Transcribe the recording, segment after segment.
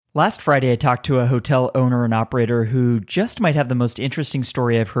Last Friday, I talked to a hotel owner and operator who just might have the most interesting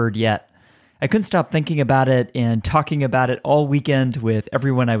story I've heard yet. I couldn't stop thinking about it and talking about it all weekend with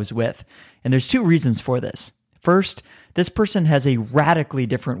everyone I was with. And there's two reasons for this. First, this person has a radically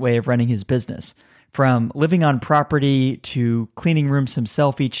different way of running his business, from living on property to cleaning rooms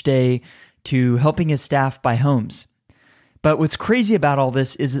himself each day to helping his staff buy homes. But what's crazy about all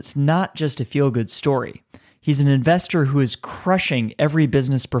this is it's not just a feel-good story. He's an investor who is crushing every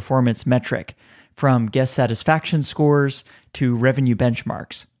business performance metric, from guest satisfaction scores to revenue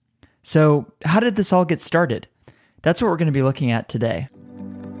benchmarks. So, how did this all get started? That's what we're going to be looking at today.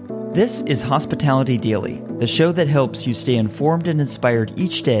 This is Hospitality Daily, the show that helps you stay informed and inspired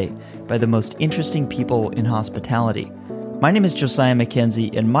each day by the most interesting people in hospitality. My name is Josiah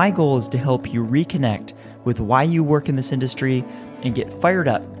McKenzie, and my goal is to help you reconnect with why you work in this industry and get fired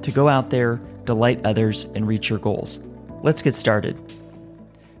up to go out there, delight others, and reach your goals. Let's get started.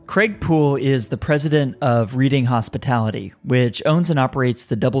 Craig Poole is the president of Reading Hospitality, which owns and operates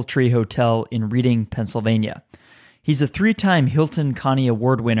the DoubleTree Hotel in Reading, Pennsylvania. He's a 3-time Hilton Connie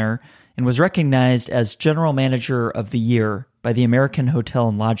Award winner and was recognized as General Manager of the Year by the American Hotel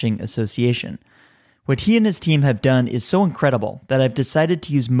and Lodging Association. What he and his team have done is so incredible that I've decided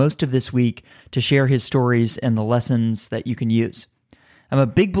to use most of this week to share his stories and the lessons that you can use. I'm a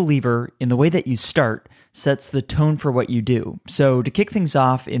big believer in the way that you start sets the tone for what you do. So to kick things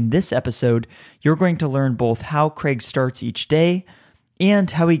off in this episode, you're going to learn both how Craig starts each day and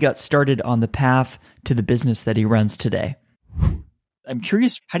how he got started on the path to the business that he runs today. I'm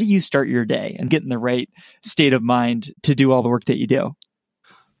curious, how do you start your day and get in the right state of mind to do all the work that you do?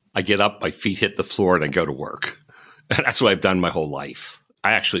 I get up, my feet hit the floor, and I go to work. That's what I've done my whole life.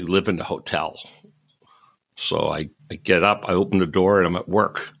 I actually live in the hotel. So I get up, I open the door, and I'm at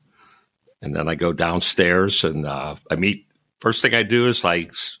work. And then I go downstairs and I meet. First thing I do is I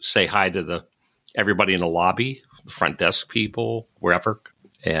say hi to everybody in the lobby, the front desk people, wherever.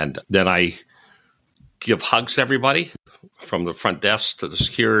 And then I give hugs to everybody, from the front desk to the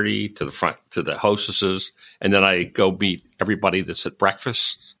security to the hostesses. And then I go meet everybody that's at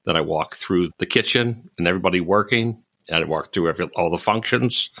breakfast. Then I walk through the kitchen and everybody working. And I walk through all the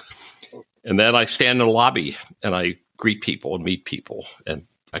functions. And then I stand in the lobby and I greet people and meet people. And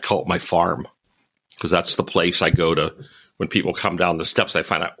I call it my farm, because that's the place I go to when people come down the steps. I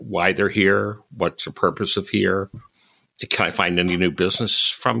find out why they're here, what's the purpose of here. Can I find any new business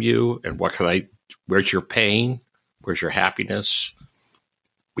from you? And where's your pain? Where's your happiness?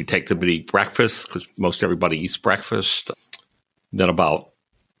 We take them to eat breakfast, because most everybody eats breakfast. Then about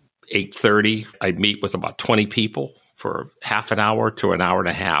 8:30, I meet with about 20 people for half an hour to an hour and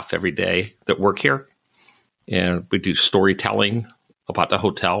a half every day that work here. And we do storytelling about the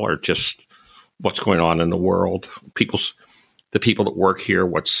hotel or just what's going on in the world. The people that work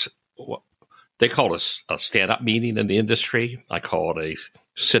here, they call it a stand-up meeting in the industry. I call it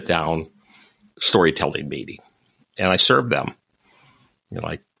a sit-down storytelling meeting. And I serve them.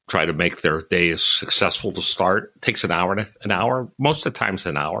 I try to make their day as successful to start. It takes an hour, most of the times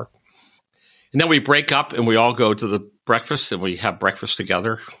an hour. And then we break up and we all go to the breakfast and we have breakfast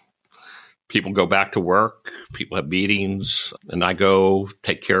together. People go back to work, people have meetings, and I go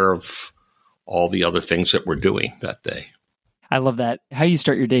take care of all the other things that we're doing that day. I love that. How you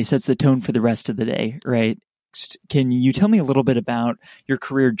start your day sets the tone for the rest of the day, right? Can you tell me a little bit about your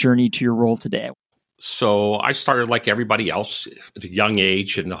career journey to your role today? So I started like everybody else at a young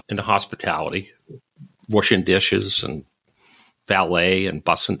age in the hospitality, washing dishes and valet and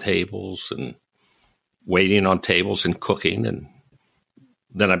bussing tables and waiting on tables and cooking. And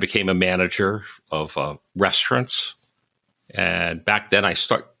then I became a manager of restaurants. And back then at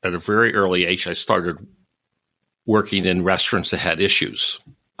a very early age, I started working in restaurants that had issues.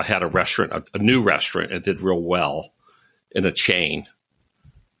 I had a new restaurant, and did real well in a chain.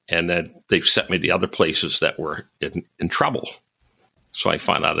 And then they sent me to other places that were in trouble. So I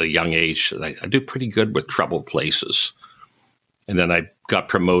found out at a young age that I do pretty good with troubled places. And then I got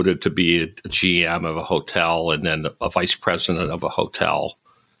promoted to be a GM of a hotel and then a vice president of a hotel.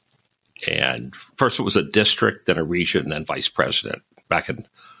 And first it was a district, then a region, then vice president back in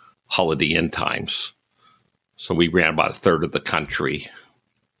Holiday Inn times. So we ran about a third of the country.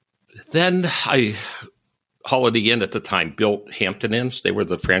 Then Holiday Inn at the time built Hampton Inns. They were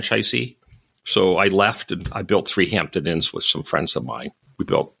the franchisee. So I left and I built 3 Hampton Inns with some friends of mine. We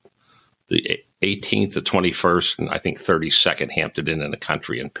built the 18th, the 21st, and I think 32nd Hampton Inn in the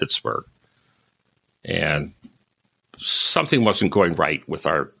country in Pittsburgh. And something wasn't going right with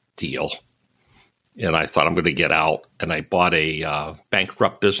our deal. And I thought, I'm going to get out. And I bought a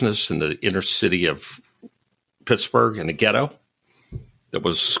bankrupt business in the inner city of Pittsburgh in the ghetto. that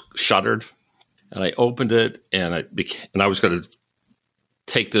was shuttered. And I opened it, and I was going to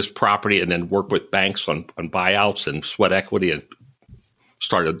take this property and then work with banks on buyouts and sweat equity and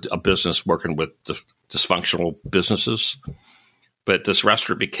started a business working with dysfunctional businesses. But this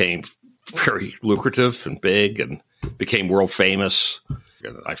restaurant became very lucrative and big and became world famous.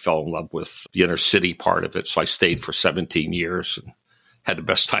 And I fell in love with the inner city part of it. So I stayed for 17 years and had the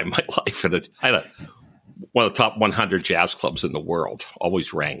best time of my life. And I had one of the top 100 jazz clubs in the world,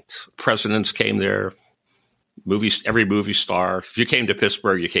 always ranked. Presidents came there, every movie star. If you came to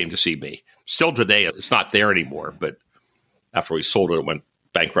Pittsburgh, you came to see me. Still today, it's not there anymore. But after we sold it, it went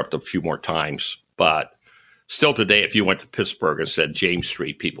bankrupt a few more times. But still today, if you went to Pittsburgh and said James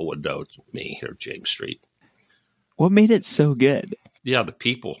Street, people would know it's me or James Street. What made it so good? Yeah, the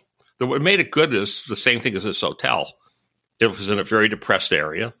people. What made it good is the same thing as this hotel. It was in a very depressed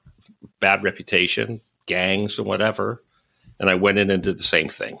area, bad reputation, gangs and whatever. And I went in and did the same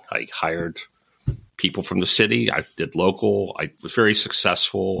thing. I hired people from the city. I did local. I was very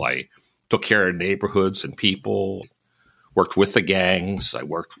successful. I took care of neighborhoods and people, worked with the gangs. I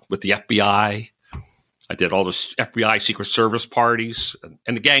worked with the FBI. I did all the FBI Secret Service parties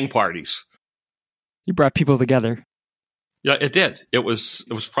and the gang parties. You brought people together. Yeah, it did. It was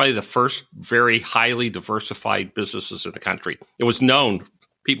probably the first very highly diversified businesses in the country. It was known.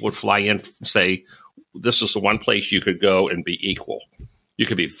 People would fly in and say, this is the one place you could go and be equal. You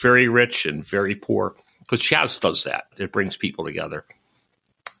could be very rich and very poor, because Chaz does that. It brings people together.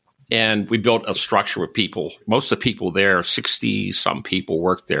 And we built a structure with people. Most of the people there, 60-some people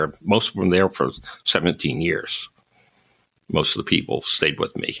worked there. Most of them there for 17 years. Most of the people stayed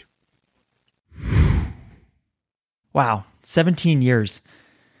with me. Wow, 17 years.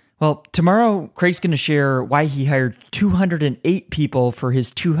 Well, tomorrow, Craig's going to share why he hired 208 people for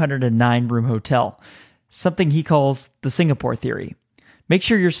his 209-room hotel, something he calls the Singapore theory. Make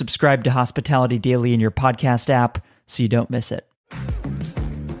sure you're subscribed to Hospitality Daily in your podcast app so you don't miss it.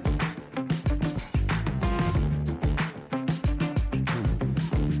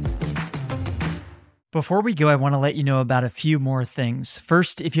 Before we go, I want to let you know about a few more things.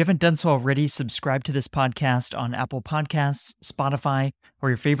 First, if you haven't done so already, subscribe to this podcast on Apple Podcasts, Spotify, or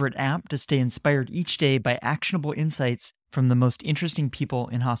your favorite app to stay inspired each day by actionable insights from the most interesting people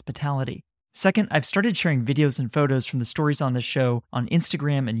in hospitality. Second, I've started sharing videos and photos from the stories on this show on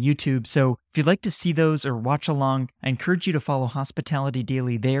Instagram and YouTube, so if you'd like to see those or watch along, I encourage you to follow Hospitality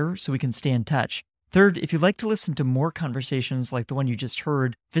Daily there so we can stay in touch. Third, if you'd like to listen to more conversations like the one you just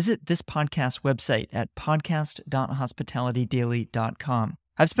heard, visit this podcast website at podcast.hospitalitydaily.com.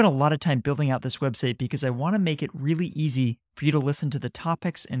 I've spent a lot of time building out this website because I want to make it really easy for you to listen to the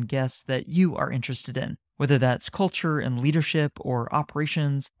topics and guests that you are interested in, whether that's culture and leadership or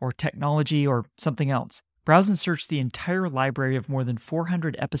operations or technology or something else. Browse and search the entire library of more than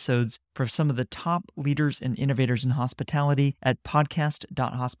 400 episodes for some of the top leaders and innovators in hospitality at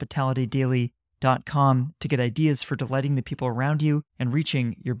podcast.hospitalitydaily.com to get ideas for delighting the people around you and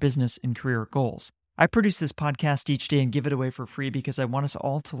reaching your business and career goals. I produce this podcast each day and give it away for free because I want us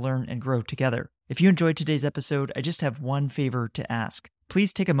all to learn and grow together. If you enjoyed today's episode, I just have one favor to ask.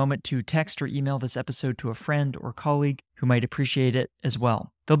 Please take a moment to text or email this episode to a friend or colleague who might appreciate it as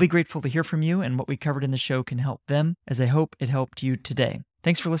well. They'll be grateful to hear from you, and what we covered in the show can help them, as I hope it helped you today.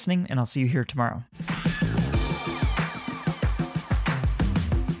 Thanks for listening, and I'll see you here tomorrow.